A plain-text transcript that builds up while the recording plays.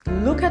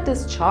look at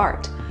this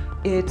chart.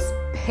 It's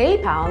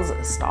PayPal's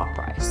stock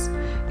price.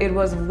 It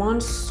was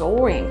once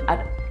soaring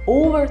at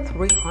over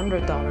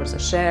 $300 a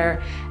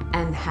share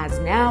and has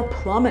now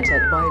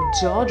plummeted by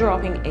a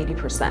jaw-dropping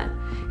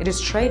 80%. It is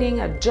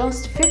trading at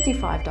just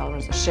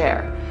 $55 a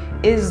share.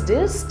 Is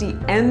this the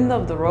end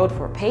of the road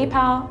for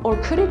PayPal, or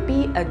could it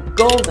be a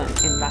golden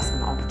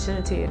investment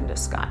opportunity in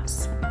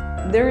disguise?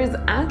 There is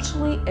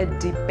actually a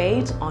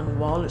debate on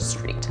Wall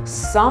Street.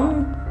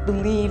 Some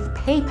believe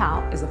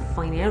PayPal is a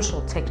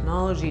financial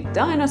technology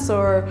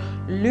dinosaur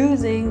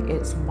losing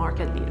its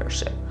market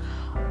leadership.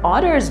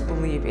 Others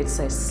believe it's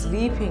a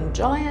sleeping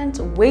giant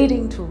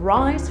waiting to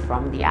rise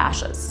from the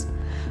ashes.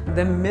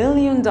 The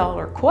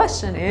million-dollar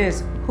question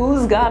is,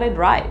 who's got it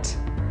right?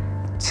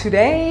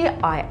 Today,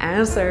 I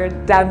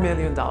answered that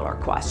million-dollar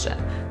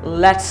question.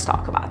 Let's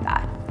talk about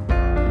that.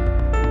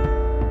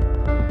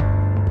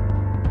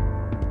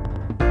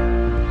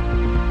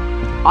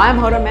 I'm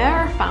Hoda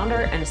Mer,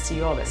 founder and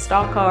CEO of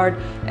StockCard,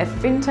 a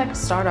fintech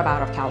startup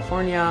out of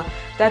California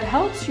that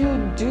helps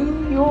you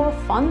do your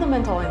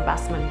fundamental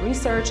investment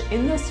research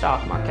in the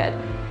stock market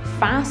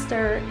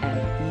faster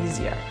and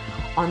easier.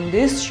 On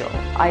this show,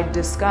 I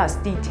discuss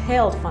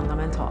detailed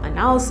fundamental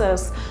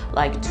analysis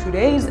like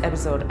today's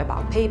episode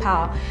about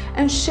PayPal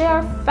and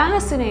share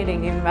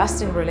fascinating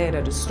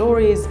investing-related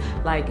stories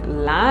like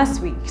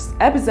last week's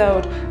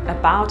episode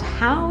about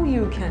how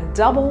you can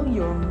double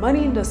your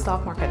money in the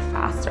stock market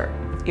faster.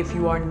 If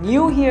you are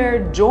new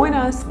here, join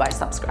us by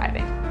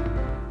subscribing.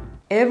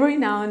 Every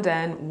now and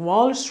then,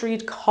 Wall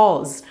Street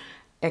calls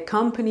a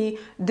company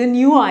the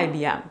new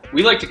IBM.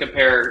 We like to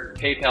compare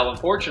PayPal,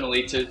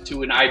 unfortunately,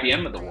 to an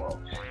IBM of the world.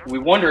 We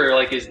wonder,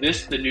 is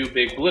this the new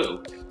Big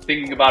Blue?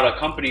 Thinking about a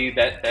company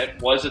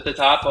that was at the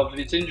top of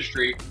its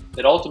industry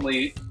that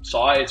ultimately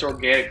saw its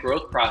organic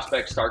growth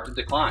prospects start to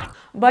decline.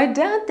 By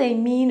that, they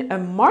mean a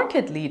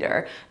market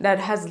leader that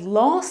has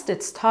lost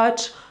its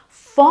touch,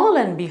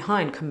 fallen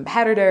behind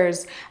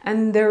competitors,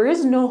 and there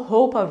is no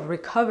hope of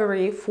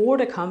recovery for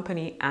the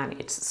company and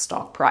its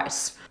stock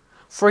price.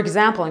 For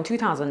example, in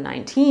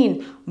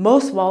 2019,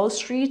 most Wall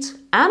Street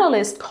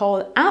analysts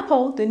called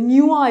Apple the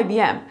new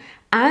IBM,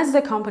 as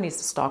the company's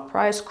stock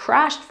price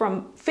crashed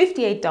from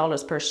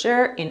 $58 per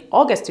share in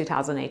August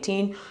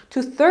 2018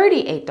 to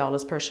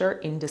 $38 per share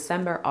in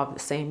December of the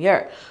same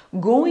year,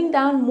 going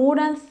down more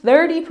than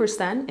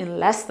 30% in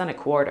less than a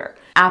quarter.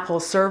 Apple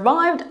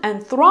survived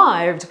and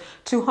thrived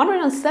to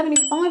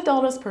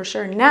 $175 per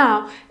share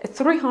now, a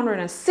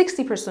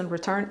 360%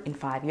 return in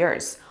 5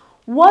 years.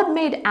 What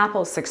made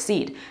Apple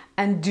succeed?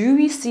 And do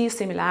we see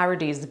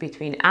similarities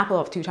between Apple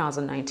of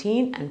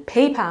 2019 and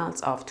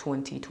PayPal's of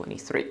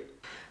 2023?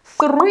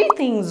 3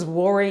 things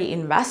worry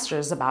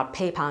investors about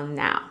PayPal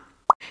now.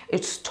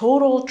 Its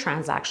total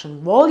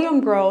transaction volume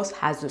growth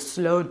has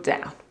slowed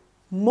down,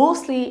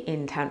 mostly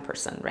in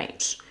 10%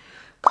 range.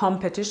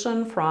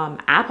 Competition from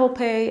Apple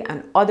Pay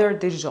and other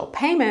digital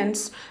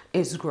payments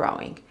is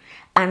growing,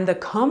 and the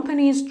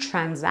company's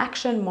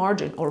transaction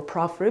margin or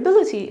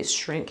profitability is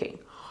shrinking.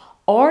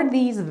 Are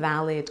these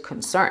valid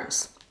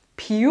concerns?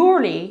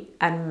 Purely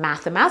and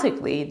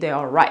mathematically, they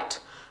are right.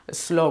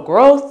 Slow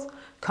growth,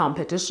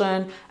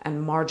 competition,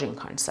 and margin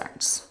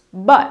concerns.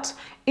 But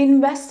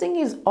investing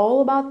is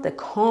all about the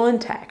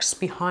context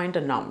behind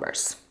the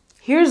numbers.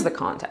 Here's the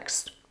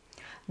context.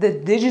 The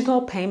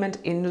digital payment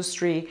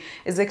industry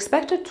is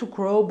expected to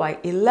grow by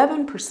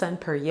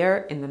 11% per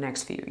year in the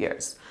next few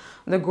years.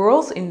 The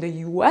growth in the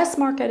US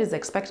market is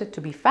expected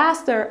to be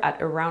faster at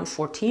around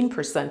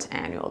 14%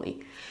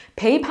 annually.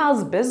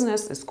 PayPal's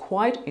business is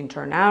quite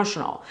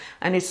international,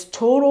 and its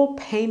total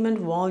payment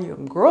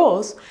volume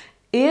growth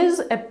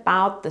is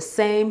about the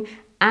same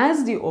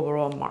as the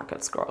overall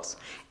market's growth.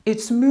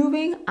 It's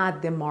moving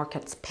at the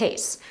market's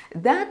pace.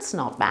 That's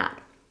not bad.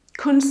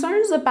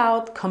 Concerns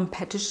about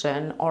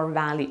competition are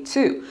valid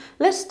too.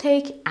 Let's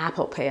take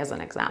Apple Pay as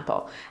an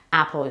example.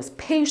 Apple is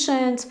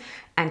patient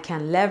and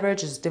can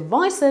leverage its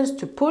devices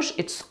to push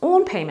its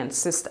own payment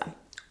system.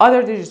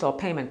 Other digital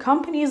payment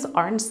companies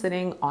aren't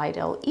sitting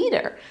idle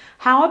either.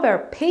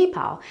 However,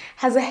 PayPal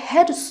has a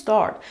head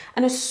start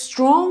and a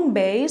strong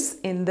base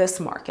in this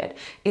market.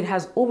 It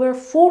has over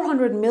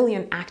 400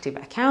 million active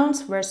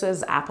accounts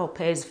versus Apple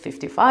Pay's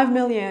 55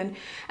 million,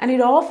 and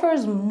it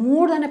offers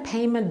more than a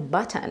payment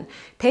button.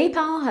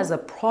 PayPal has a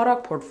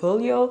product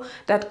portfolio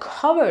that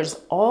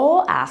covers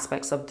all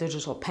aspects of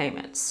digital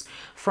payments,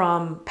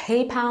 from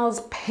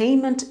PayPal's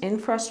payment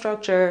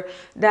infrastructure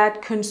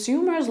that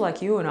consumers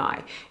like you and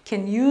I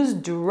can use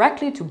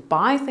directly to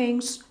buy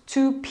things,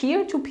 to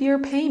peer-to-peer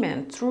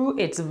payment through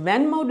its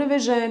Venmo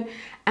division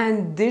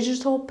and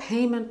digital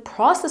payment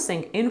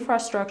processing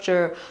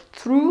infrastructure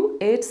through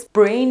its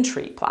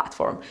Braintree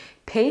platform.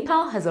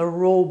 PayPal has a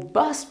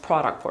robust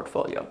product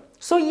portfolio.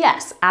 So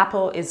yes,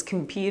 Apple is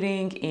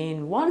competing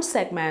in one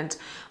segment,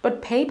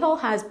 but PayPal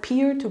has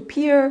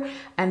peer-to-peer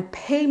and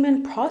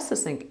payment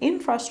processing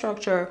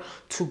infrastructure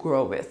to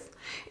grow with.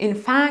 In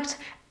fact,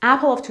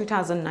 Apple of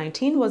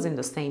 2019 was in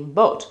the same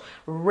boat.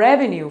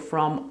 Revenue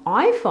from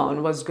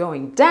iPhone was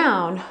going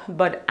down,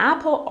 but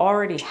Apple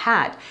already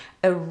had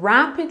a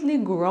rapidly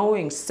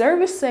growing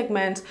service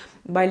segment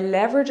by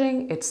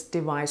leveraging its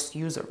device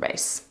user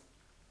base.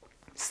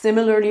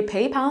 Similarly,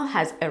 PayPal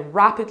has a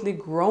rapidly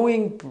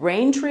growing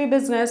Braintree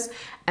business,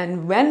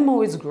 and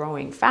Venmo is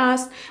growing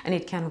fast, and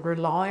it can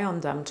rely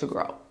on them to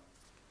grow.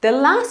 The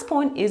last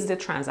point is the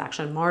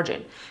transaction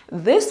margin.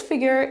 This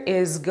figure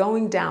is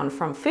going down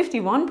from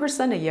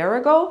 51% a year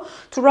ago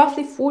to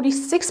roughly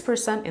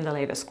 46% in the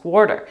latest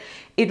quarter.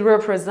 It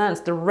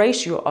represents the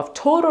ratio of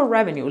total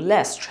revenue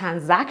less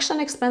transaction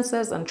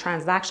expenses and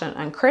transaction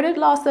and credit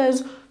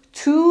losses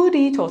to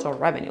the total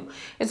revenue.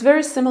 It's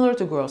very similar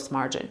to gross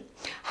margin.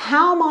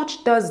 How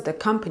much does the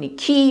company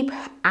keep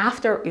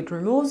after it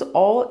removes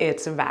all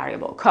its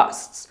variable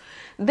costs?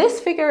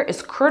 This figure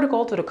is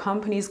critical to the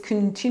company's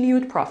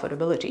continued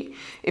profitability.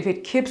 If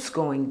it keeps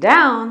going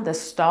down, the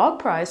stock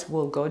price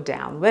will go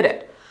down with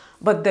it.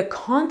 But the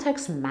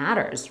context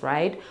matters,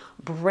 right?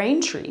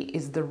 Braintree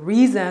is the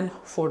reason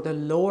for the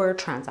lower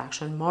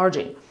transaction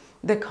margin.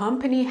 The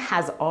company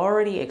has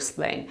already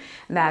explained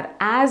that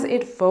as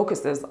it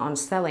focuses on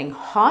selling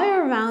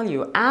higher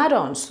value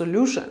add-on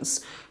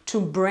solutions to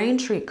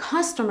Braintree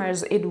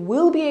customers, it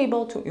will be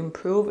able to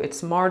improve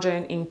its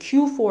margin in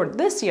Q4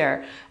 this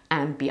year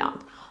and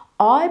beyond.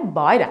 I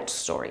buy that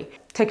story.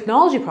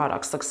 Technology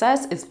product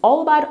success is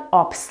all about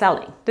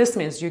upselling. This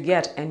means you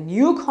get a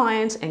new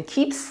client and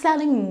keep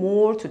selling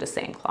more to the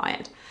same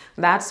client.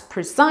 That's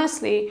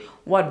precisely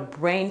what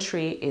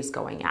Braintree is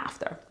going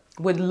after.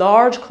 With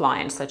large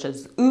clients such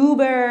as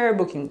Uber,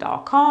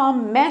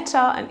 Booking.com,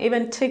 Meta, and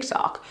even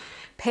TikTok,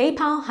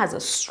 PayPal has a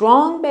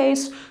strong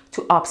base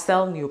to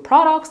upsell new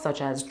products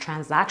such as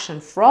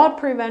transaction fraud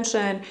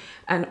prevention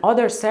and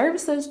other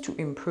services to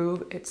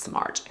improve its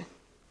margin.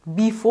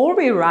 Before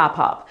we wrap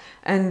up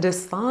and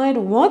decide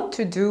what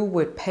to do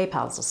with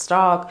PayPal's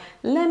stock,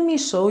 let me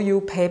show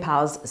you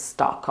PayPal's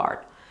stock card.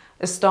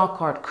 A stock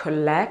card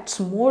collects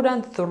more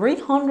than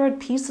 300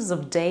 pieces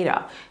of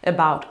data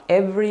about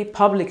every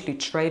publicly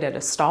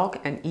traded stock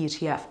and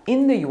ETF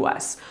in the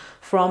US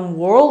from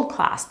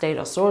world-class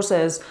data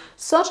sources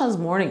such as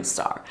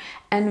Morningstar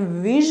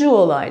and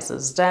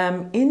visualizes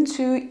them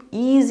into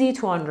easy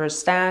to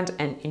understand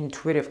and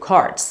intuitive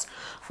cards.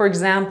 For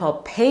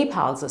example,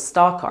 PayPal's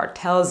stock card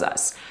tells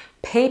us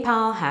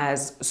PayPal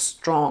has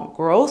strong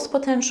growth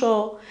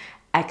potential,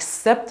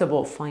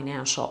 acceptable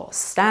financial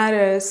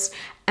status,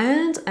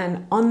 and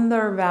an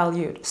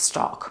undervalued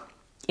stock.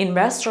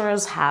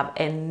 Investors have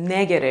a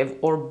negative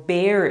or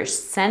bearish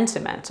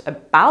sentiment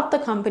about the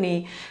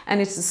company,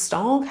 and its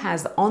stock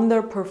has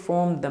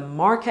underperformed the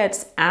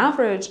market's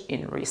average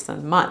in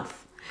recent months.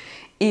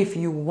 If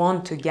you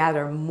want to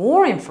gather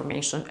more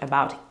information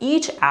about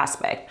each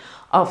aspect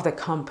of the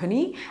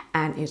company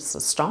and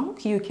its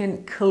stock, you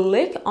can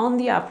click on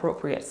the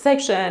appropriate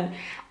section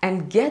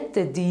and get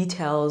the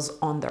details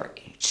under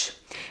each.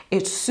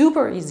 It's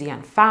super easy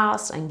and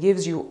fast and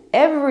gives you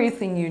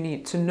everything you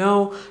need to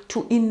know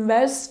to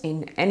invest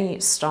in any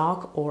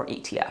stock or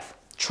ETF.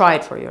 Try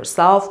it for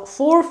yourself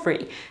for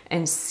free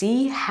and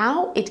see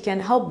how it can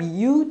help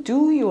you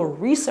do your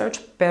research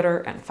better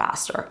and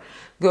faster.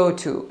 Go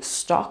to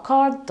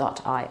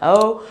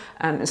stockcard.io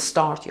and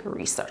start your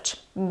research.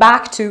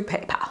 Back to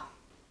PayPal.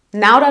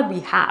 Now that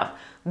we have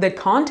the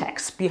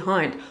context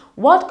behind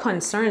what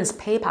concerns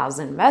PayPal's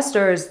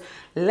investors,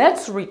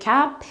 let's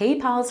recap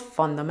PayPal's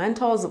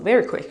fundamentals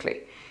very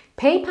quickly.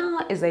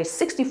 PayPal is a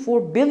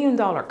 $64 billion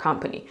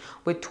company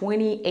with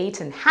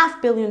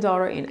 $28.5 billion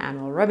in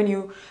annual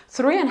revenue,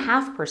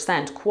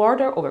 3.5%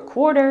 quarter over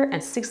quarter,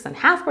 and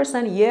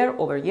 6.5% year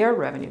over year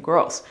revenue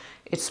growth.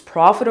 It's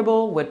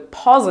profitable with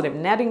positive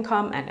net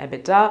income and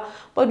EBITDA,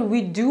 but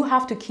we do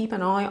have to keep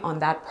an eye on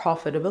that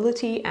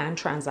profitability and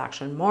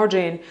transaction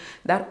margin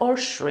that are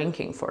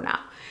shrinking for now.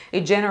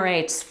 It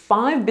generates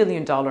 $5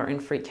 billion in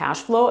free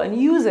cash flow and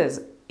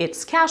uses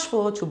its cash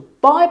flow to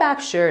buy back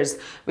shares,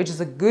 which is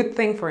a good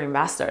thing for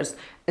investors,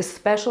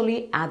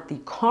 especially at the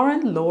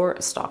current lower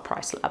stock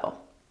price level.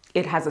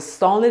 It has a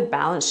solid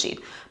balance sheet,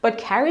 but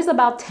carries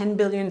about $10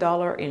 billion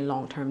in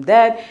long-term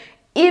debt.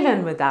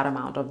 Even with that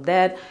amount of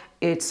debt,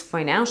 its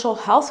financial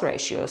health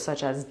ratios,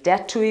 such as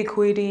debt to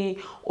equity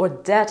or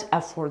debt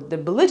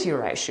affordability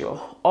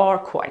ratio, are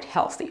quite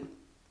healthy.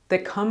 The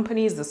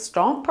company's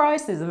stock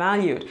price is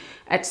valued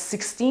at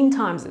 16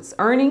 times its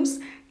earnings,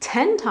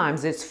 10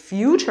 times its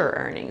future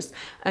earnings,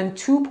 and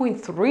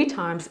 2.3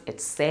 times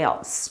its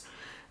sales.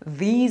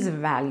 These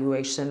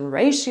valuation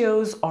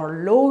ratios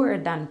are lower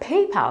than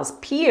PayPal's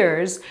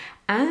peers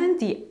and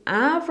the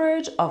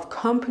average of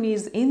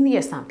companies in the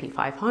S&P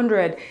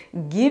 500,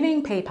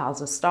 giving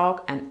PayPal's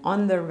stock an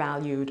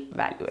undervalued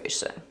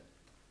valuation.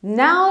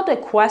 Now the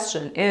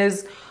question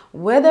is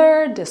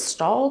whether the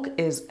stock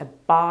is a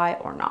buy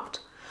or not.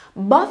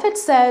 Buffett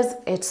says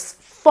it's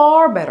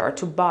far better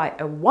to buy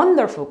a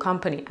wonderful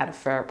company at a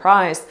fair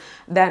price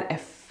than a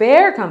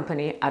fair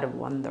company at a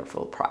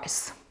wonderful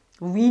price.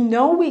 We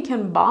know we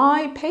can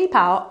buy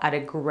PayPal at a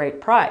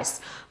great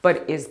price,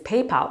 but is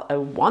PayPal a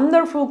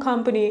wonderful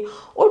company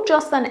or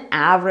just an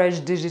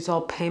average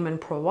digital payment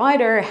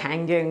provider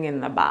hanging in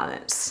the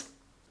balance?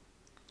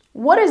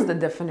 What is the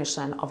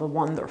definition of a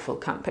wonderful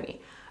company?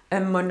 A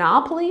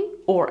monopoly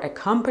or a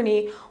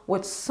company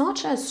with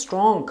such a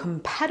strong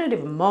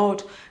competitive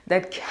moat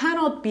that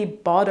cannot be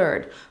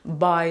bothered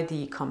by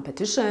the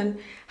competition,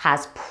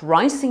 has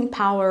pricing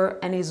power,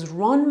 and is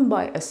run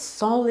by a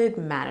solid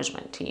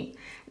management team.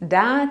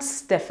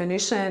 That's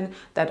definition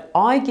that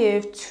I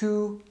give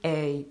to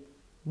a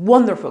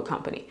wonderful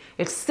company.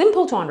 It's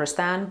simple to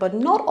understand, but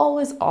not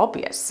always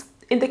obvious.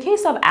 In the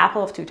case of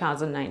Apple of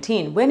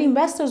 2019, when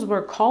investors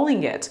were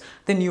calling it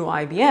the new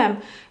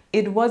IBM,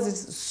 it was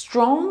its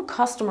strong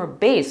customer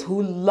base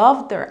who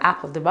loved their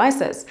Apple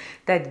devices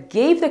that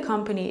gave the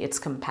company its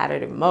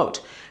competitive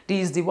moat.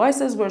 These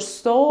devices were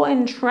so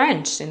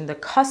entrenched in the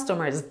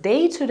customers'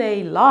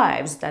 day-to-day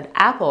lives that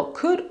Apple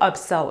could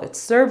upsell its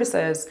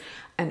services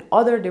and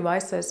other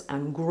devices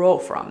and grow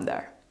from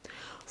there.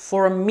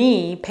 For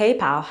me,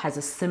 PayPal has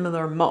a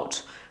similar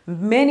moat.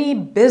 Many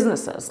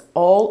businesses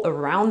all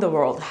around the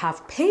world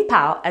have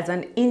PayPal as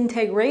an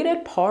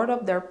integrated part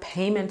of their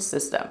payment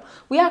system.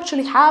 We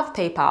actually have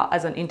PayPal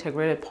as an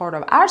integrated part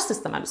of our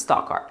system at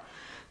Stockart.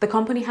 The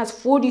company has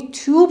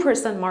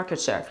 42% market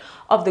share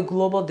of the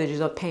global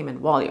digital payment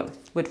volume,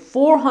 with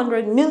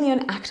 400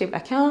 million active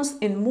accounts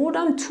in more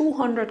than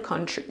 200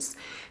 countries.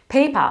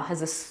 PayPal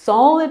has a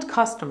solid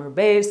customer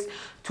base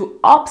to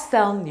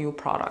upsell new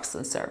products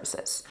and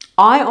services.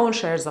 I own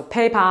shares of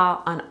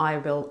PayPal and I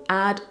will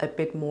add a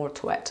bit more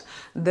to it.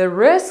 The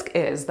risk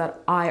is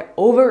that I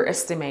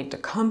overestimate the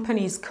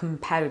company's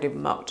competitive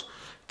moat.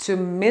 To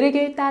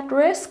mitigate that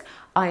risk,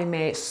 I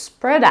may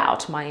spread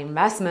out my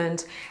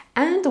investment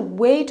and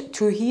wait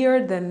to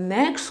hear the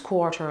next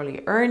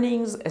quarterly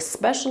earnings,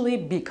 especially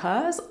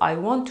because I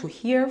want to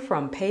hear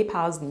from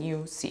PayPal's new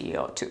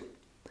CEO too.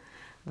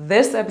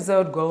 This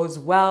episode goes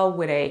well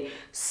with a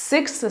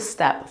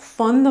 6-step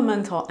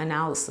fundamental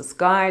analysis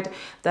guide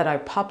that I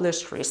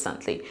published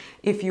recently.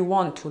 If you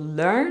want to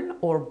learn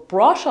or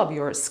brush up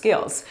your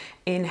skills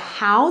in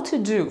how to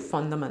do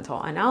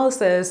fundamental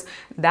analysis,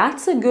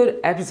 that's a good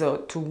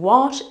episode to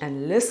watch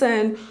and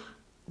listen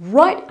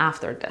right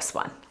after this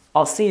one.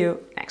 I'll see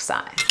you next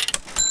time.